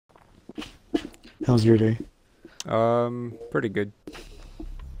How's your day? Pretty good.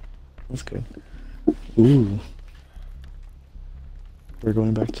 That's good. Ooh, we're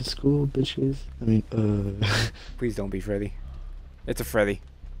going back to school, bitches. I mean, Please don't be Freddy. It's a Freddy.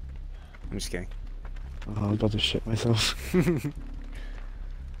 I'm just kidding. I'm about to shit myself.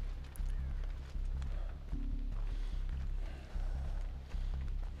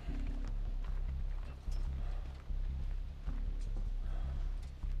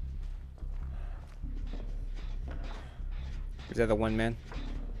 Is that the one man?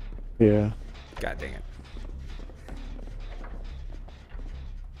 Yeah. God dang it.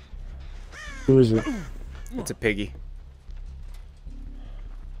 Who is it? It's a piggy.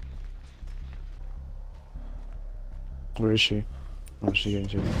 Where is she? Oh, she getting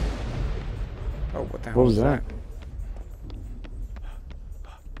chased. Oh, what the What hell was was that? that?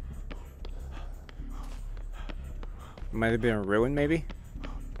 Might have been a ruin, maybe?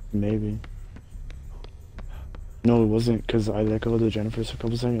 Maybe. No, it wasn't, because I let go of the Jennifer for a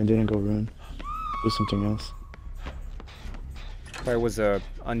couple seconds and didn't go ruin. It was something else. Probably was a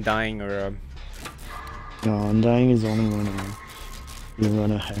undying or a... No, Undying is the only one you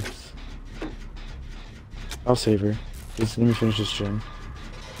run a hex. I'll save her. Just let me finish this gen.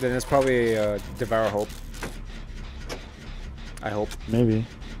 Then it's probably a Devour Hope. I hope. Maybe.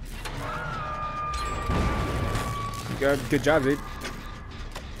 Good job, dude.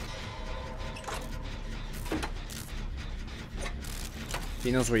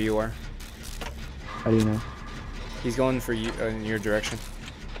 He knows where you are. How do you know? He's going for you in your direction.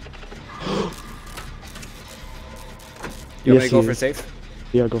 You want me Yes, to go he for is. safe?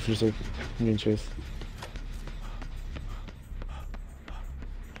 Yeah, go for safe. I'm getting chased.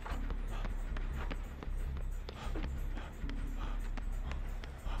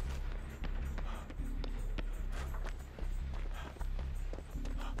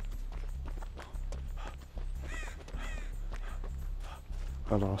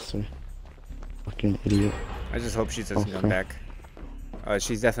 I lost her. Fucking idiot. I just hope she doesn't come Okay. back.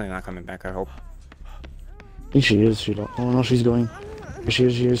 She's definitely not coming back, I hope. I think she is. She don't. Oh no, she's going. Here she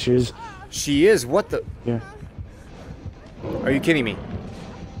is. She is. She is. She is? What the? Yeah. Are you kidding me?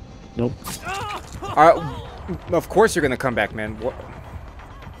 Nope. Of course you're gonna come back, man. What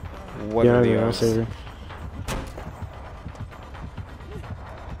Yeah, are the yeah, I'll odds? save her.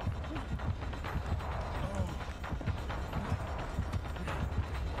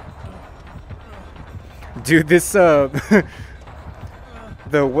 Dude, this, what's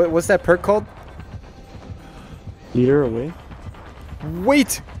that perk called? Lead her away.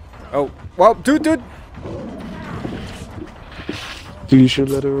 Wait! Oh, well, dude! Dude, you should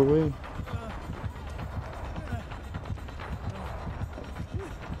let her away.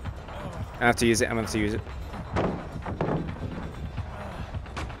 I have to use it, I'm gonna have to use it.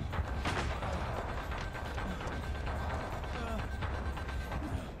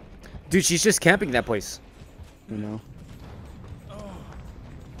 Dude, she's just camping that place. You know.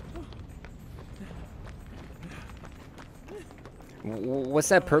 What's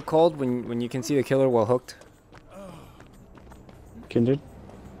that perk called when you can see the killer while hooked? Kindred.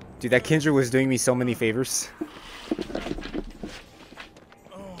 Dude, that Kindred was doing me so many favors.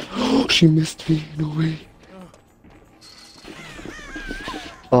 Oh, she missed me. No way.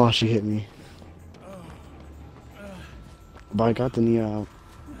 Oh, she hit me. But I got the Nia out.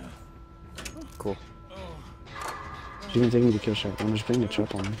 Cool. She didn't take me to kill shot. I'm just putting the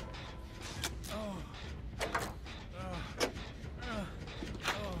trap on her.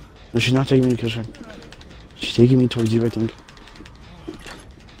 No, she's not taking me to kill shot. She's taking me towards you, I think.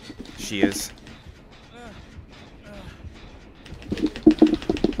 She is.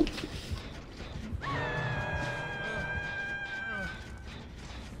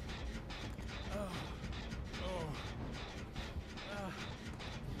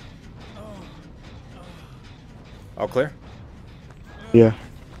 All clear? Yeah.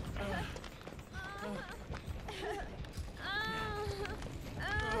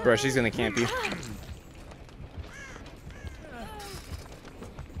 Bro, she's gonna camp you.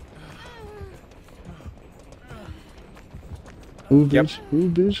 Ooh, Yep. bitch. Ooh,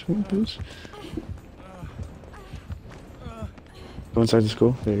 bitch. Ooh, bitch. Go inside the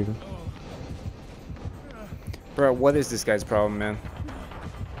school. There you go. Bro, what is this guy's problem, man?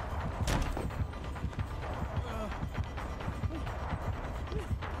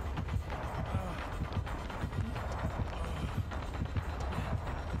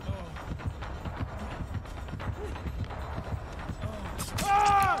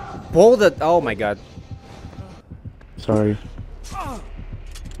 Hold it! Oh my god. Sorry.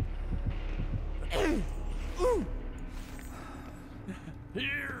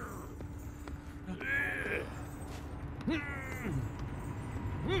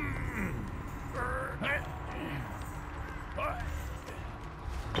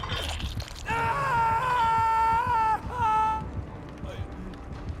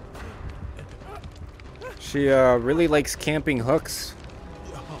 She really likes camping hooks.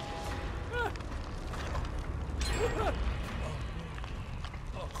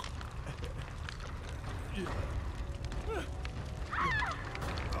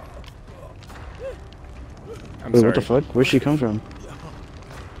 I'm Wait, sorry. what the fuck? Where'd she come from?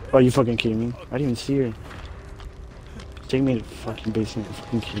 Oh, you fucking kidding me? I didn't even see her. Take me to the fucking basement. You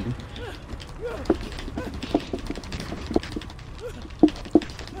fucking kidding me?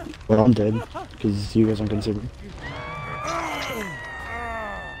 Well, I'm dead. Because you guys aren't considering.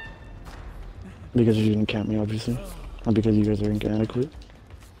 Because you didn't count me, obviously. Not because you guys are inadequate.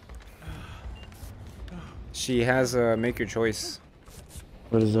 She has a make your choice.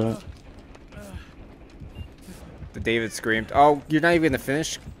 What is that? The David screamed. Oh, you're not even gonna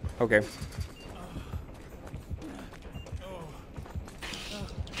finish? Okay.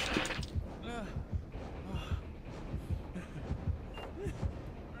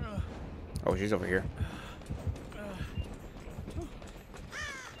 Oh, she's over here.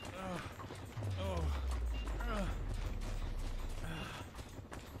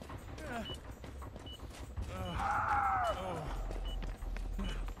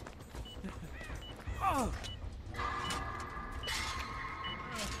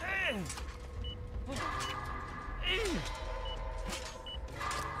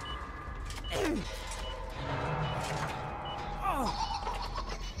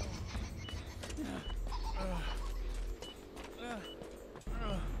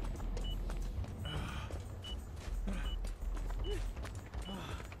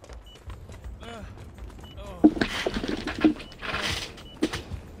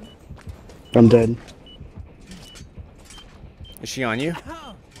 I'm dead. Is she on you?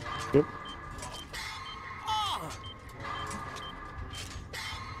 Yep.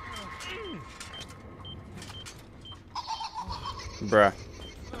 Bruh.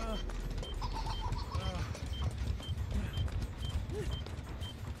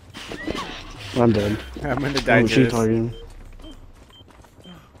 I'm dead. I'm gonna die Oh, to she this. targeting.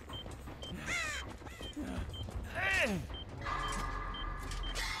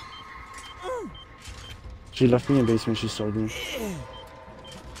 She left me in the basement, she started me.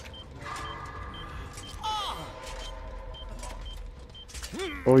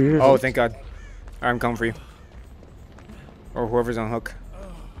 Oh, you're here. Oh, thank God. I'm coming for you. Or whoever's on hook.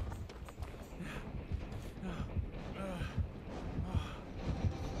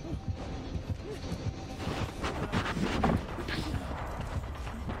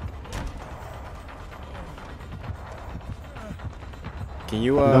 Can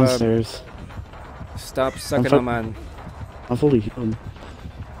you I'm downstairs. stop sucking on my... I'm fully healed.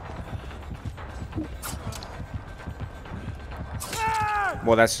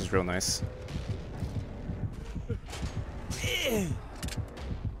 Well, that's just real nice.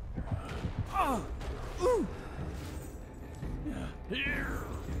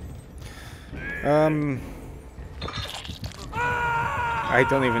 I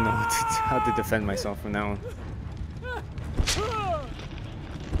don't even know how to defend myself from that one.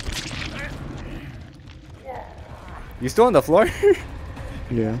 You still on the floor?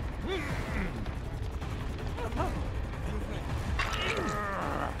 Yeah.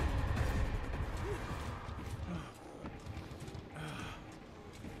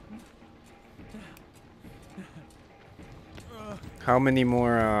 How many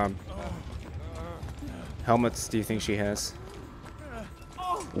more helmets do you think she has?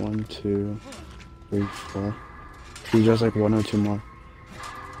 1, 2, 3, 4. She just like 1 or 2 more.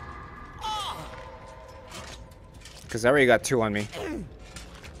 Because I already got 2 on me.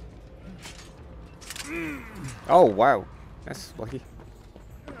 Oh, wow. That's lucky.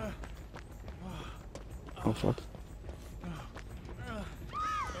 Oh fuck.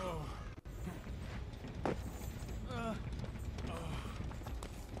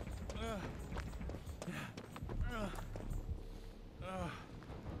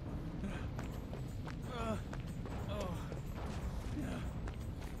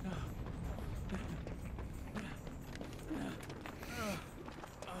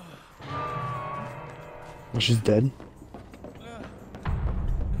 Oh, she's dead?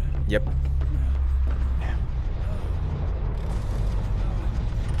 Yep.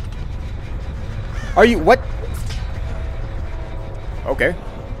 Are you what? Okay.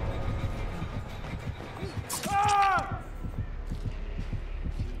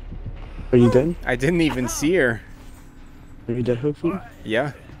 Are you dead? I didn't even see her. Are you dead, hopefully?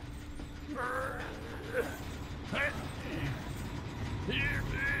 Yeah.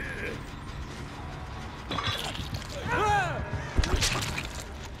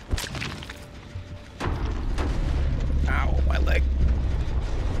 Ow, my leg.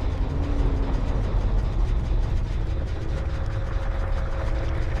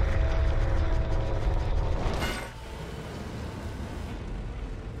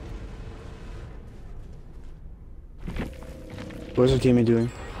 What's our teammate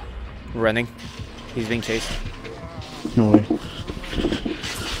doing? Running. He's being chased. No way.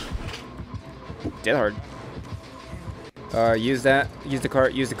 Dead hard. Use that. Use the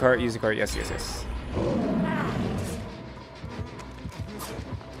cart. Use the cart. Use the cart. Yes, yes, yes.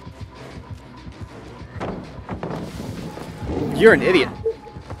 You're an idiot.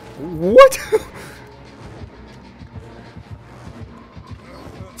 What?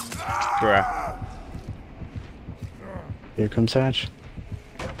 Bruh. Here comes Hatch.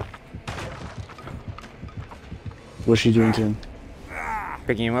 What's she doing to him?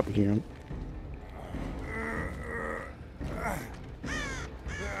 Picking him up. Picking him up.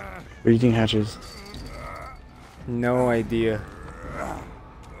 Where do you think Hatch is? No idea.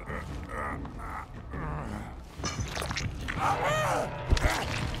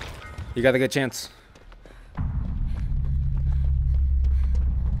 You got a good chance.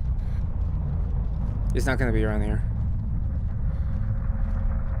 It's not gonna be around here.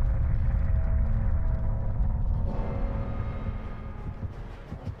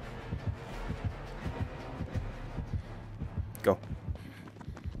 Go.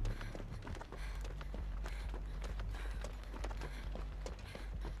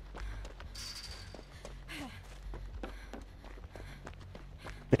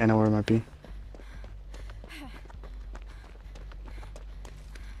 Yeah, I know where it might be.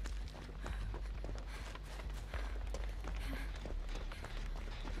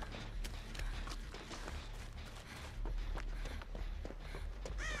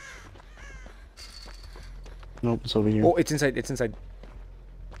 Nope, it's over here. Oh, it's inside. It's inside.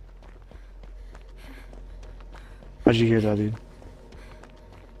 How'd you hear that, dude?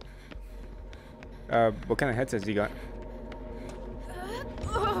 What kind of headsets you got?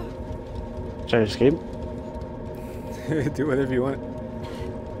 Should I escape? Do whatever you want.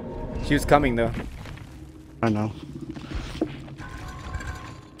 She was coming though. I know.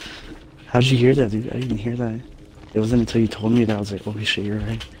 How'd you hear that, dude? I didn't hear that. It wasn't until you told me that I was like, holy shit, you're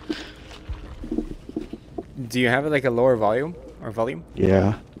right. Do you have like a lower volume or volume?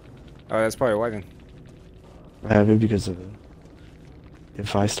 Yeah, Oh, that's probably why then. I have it because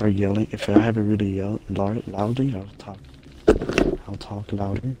if I start yelling, if I have it really loudly, I'll talk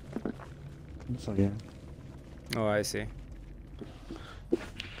louder. So yeah. Oh, I see.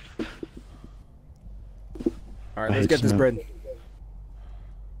 All right, let's get this bread.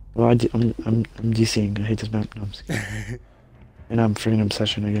 Well, I'm DCing. I hate this map. No, I'm just kidding. And I'm freaking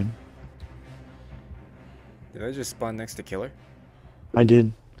obsession again. Did I just spawn next to Killer? I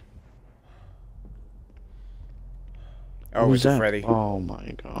did. Oh, Who's it's that? Freddy. Oh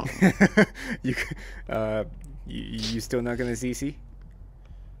my god. You still not gonna CC?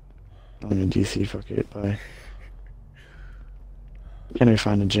 I'm gonna DC. Fuck it. Bye. Can I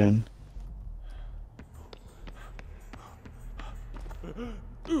find a gen?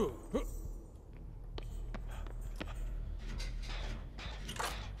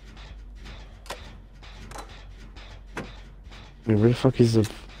 Wait, where the fuck is the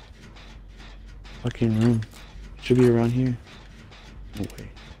fucking room? Should be around here. No way.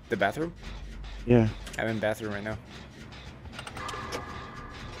 The bathroom? Yeah. I'm in bathroom right now.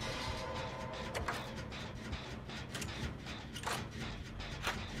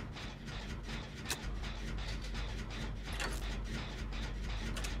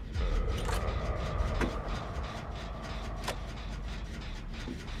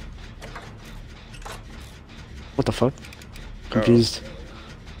 What the fuck? Confused.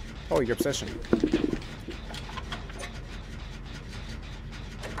 Oh, your obsession.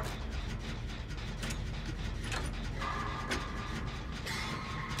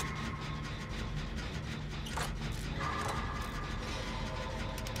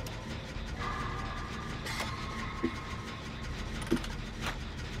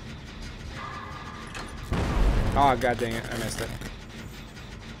 Oh, god dang it, I missed it.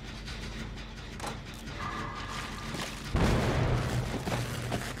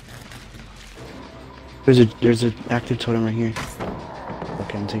 There's an active totem right here.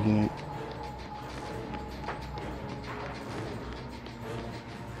 Okay, I'm taking it.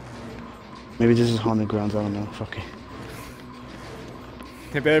 Maybe this is haunted grounds, I don't know. Fuck it.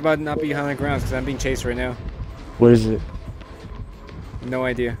 It better not be haunted grounds because I'm being chased right now. What is it? No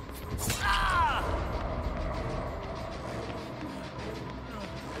idea.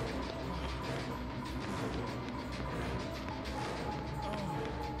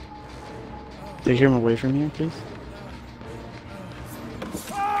 Take him away from here, please.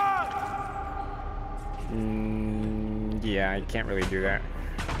 Yeah, I can't really do that.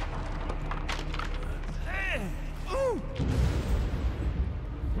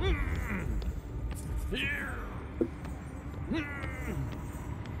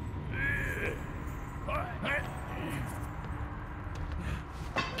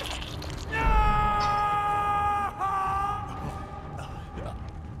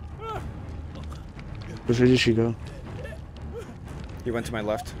 Which way did she go? He went to my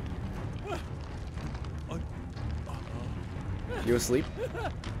left. You asleep?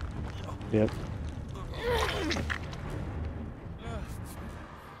 Yep.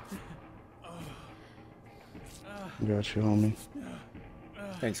 Got you, homie.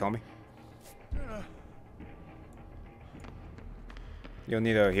 Thanks, homie. You'll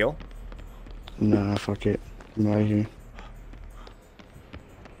need a heal? Nah, fuck it. I'm right here.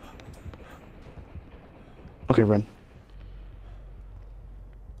 Okay, run.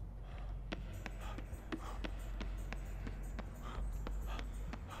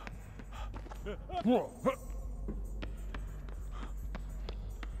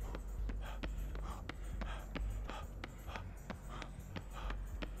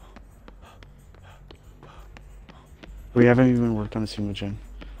 We haven't even worked on a single gen.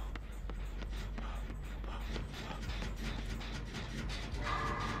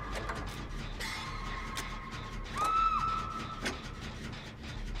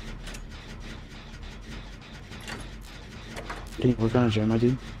 Can you work on a gen, my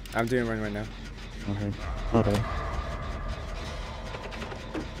dude? I'm doing one right now. Okay. Okay.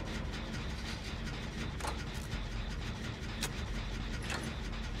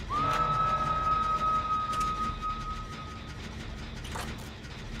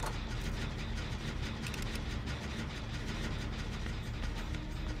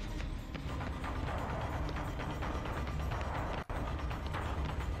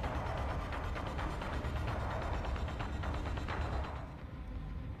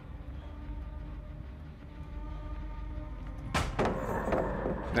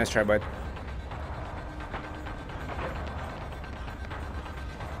 Nice try, bud.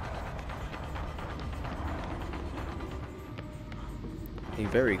 A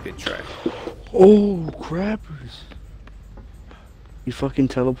very good try. Oh, crappers. You fucking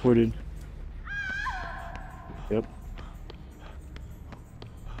teleported. Yep.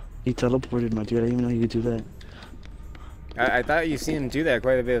 He teleported, my dude. I didn't even know you could do that. I thought you seen him do that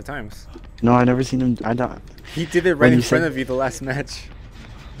quite a bit of times. No, I never seen him. I not. He did it right in front of you the last match.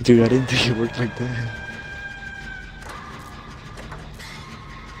 Dude, I didn't think it worked like that.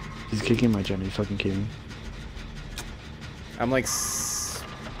 He's kicking my gen. Are you fucking kidding me? I'm like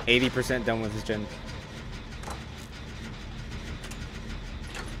 80% done with his gen.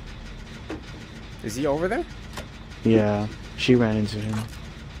 Is he over there? Yeah, she ran into him.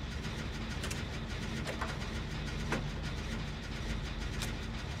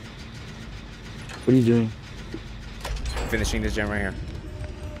 What are you doing? Finishing this gen right here.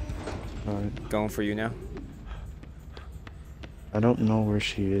 Alright. Going for you now. I don't know where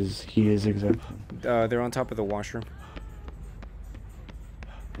she is. He is exactly. They're on top of the washroom.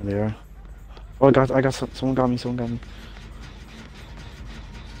 There they are. Oh, I got someone got me. Someone got me.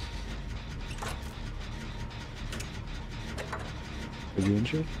 Are you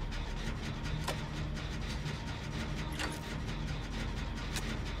injured?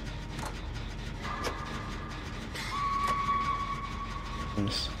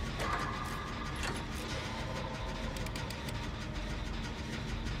 Nice.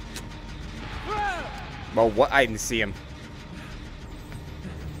 Well, what? I didn't see him.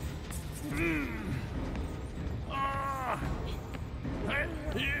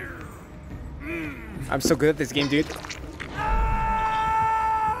 I'm so good at this game, dude.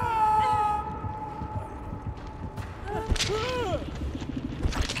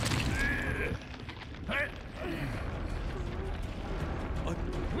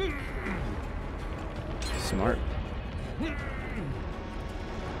 Smart.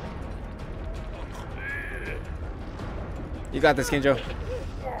 You got this, Kinjo.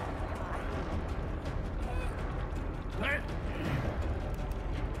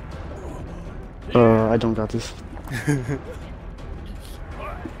 I don't got this.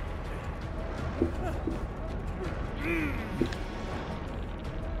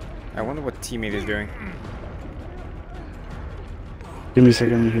 I wonder what teammate is doing. Give me a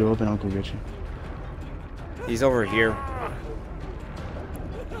second, let me heal up and I'll go get you. He's over here.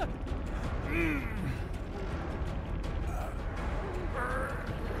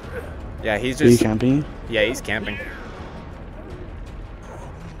 Yeah, he's just... Are you camping? Yeah, he's camping.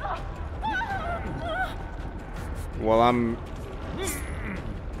 Well, I'm...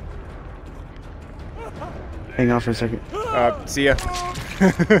 Hang on for a second. See ya.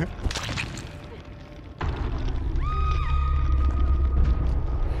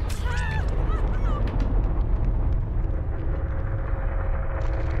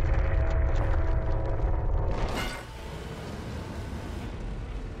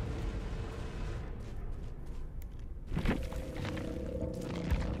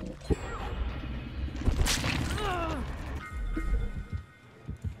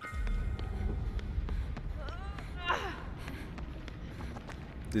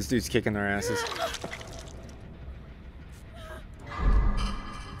 This dude's kicking our asses.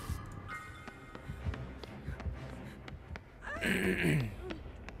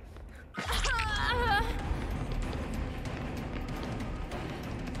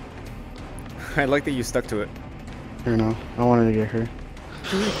 I like that you stuck to it. I know. I wanted to get her.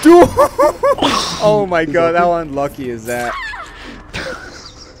 Dude! Oh my god, how unlucky is that?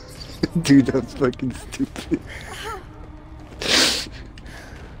 Dude, that's fucking stupid.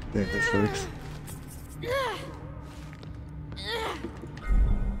 Yeah, this works.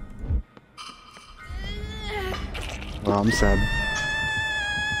 Wow, I'm sad.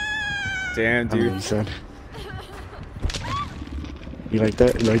 Damn, I'm dude. really sad. You like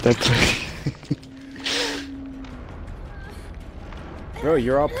that? You like that play? Bro,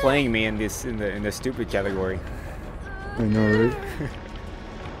 you're all playing me in this in the stupid category. I know, right?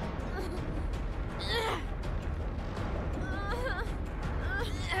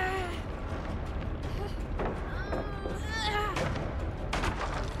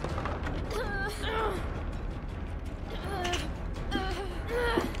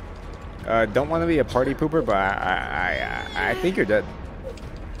 Don't want to be a party pooper, but I think you're dead.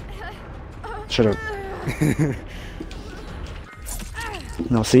 Shut up.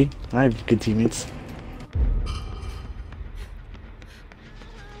 No, see? I have good teammates.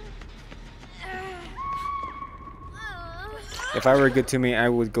 If I were a good teammate, I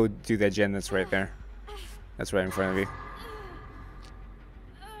would go do that gen that's right there. That's right in front of you.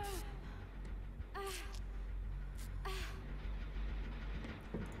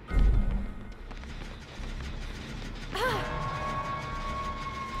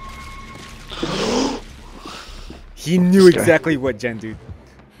 He knew exactly what gen, dude.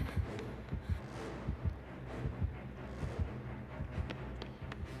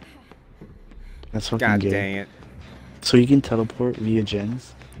 That's fucking God gay. dang it. So you can teleport via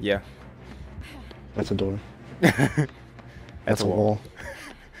gens? Yeah. That's a door. That's a wall.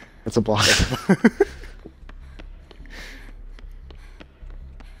 That's a block.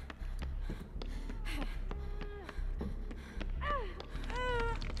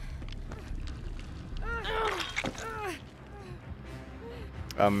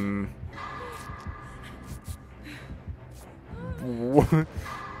 What?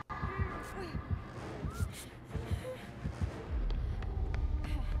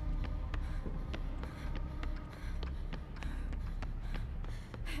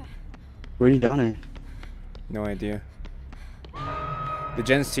 Where are you down there? No idea. The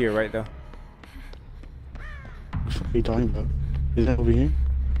gen's to your right, though. What the fuck are you talking about? Is that over here?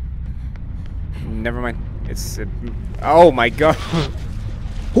 Never mind. It's. Oh my god.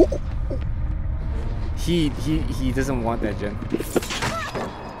 He doesn't want that gen.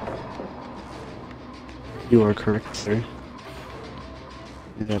 You are correct, sir.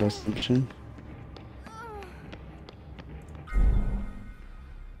 Is that assumption?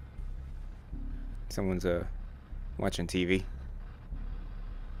 Someone's watching TV.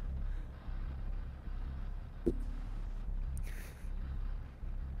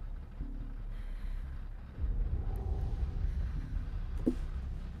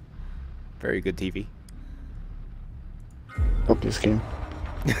 Very good TV. Fuck this game.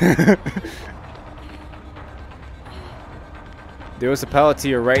 There was a pallet to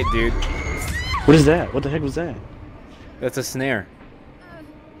your right, dude. What is that? What the heck was that? That's a snare.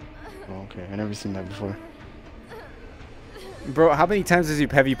 Oh, okay. I never seen that before. Bro, how many times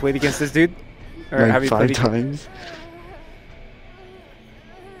have you played against this dude? Or Like have you 5 played times.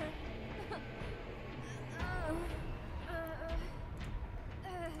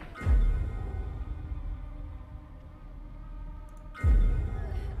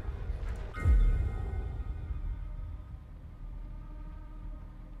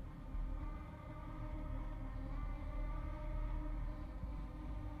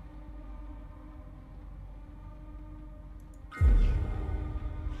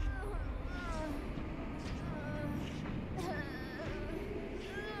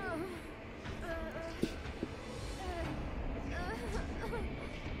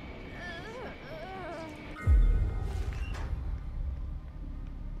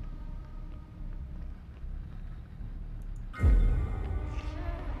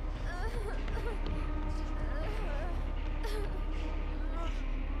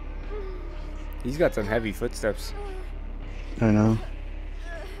 He's got some heavy footsteps. I know.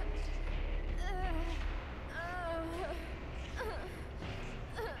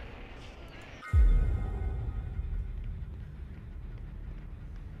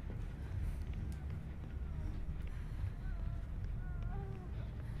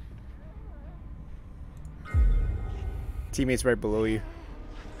 Teammates right below you.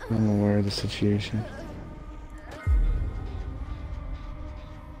 I'm aware of the situation.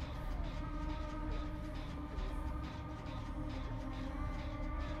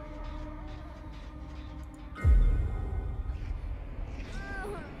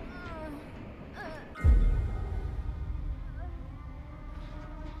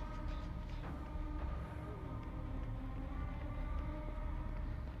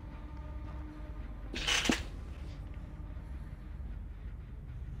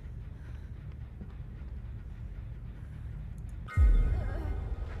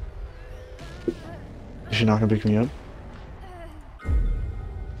 Is she not gonna pick me up?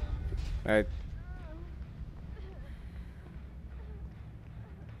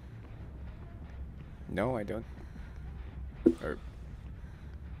 No, I don't. Or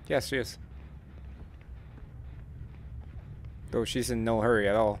yes, she is. Though she's in no hurry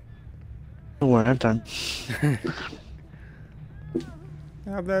at all. Don't worry, I have time.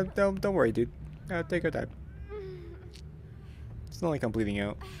 Don't worry, dude. Take your time. It's not like I'm bleeding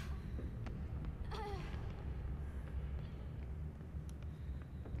out.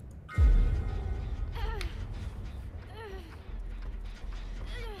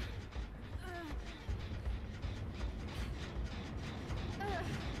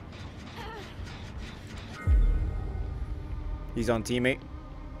 He's on teammate.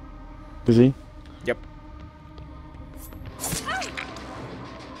 Is he? Yep.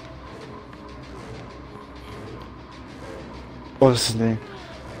 What's his name?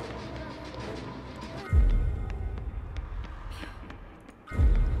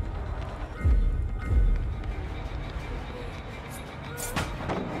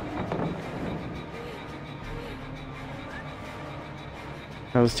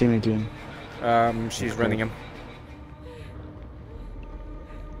 How's teammate doing? She's running him.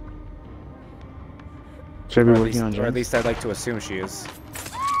 Should I be working on or at least I'd like to assume she is.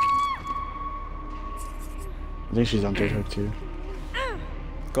 I think she's on third hook too.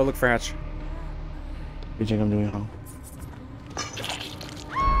 Go look for Hatch. You think I'm doing home?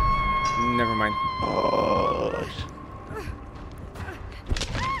 Never mind. Oh.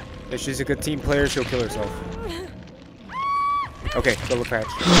 If she's a good team player, she'll kill herself. Okay, go look for Hatch.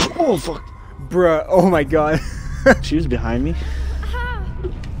 Oh fuck! Bruh, oh my god. She was behind me.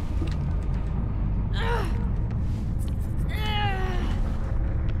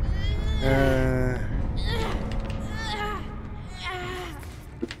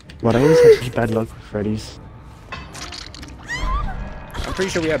 Why do I always have such bad luck with Freddy's? I'm pretty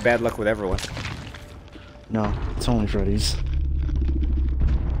sure we have bad luck with everyone. No, it's only Freddy's.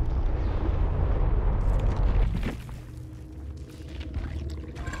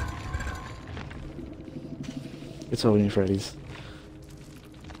 It's only Freddy's.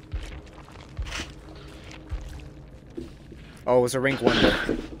 Oh, it was a rank 1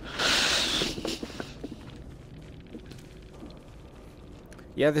 though.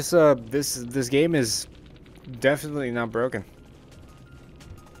 Yeah, this game is definitely not broken.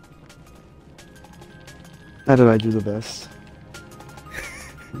 How did I do the best?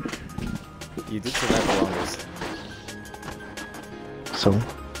 You did survive the longest. So?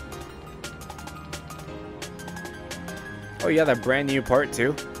 Oh yeah, that brand new part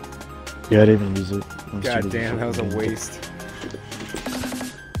too. Yeah, I didn't even use it. God damn, that was a waste.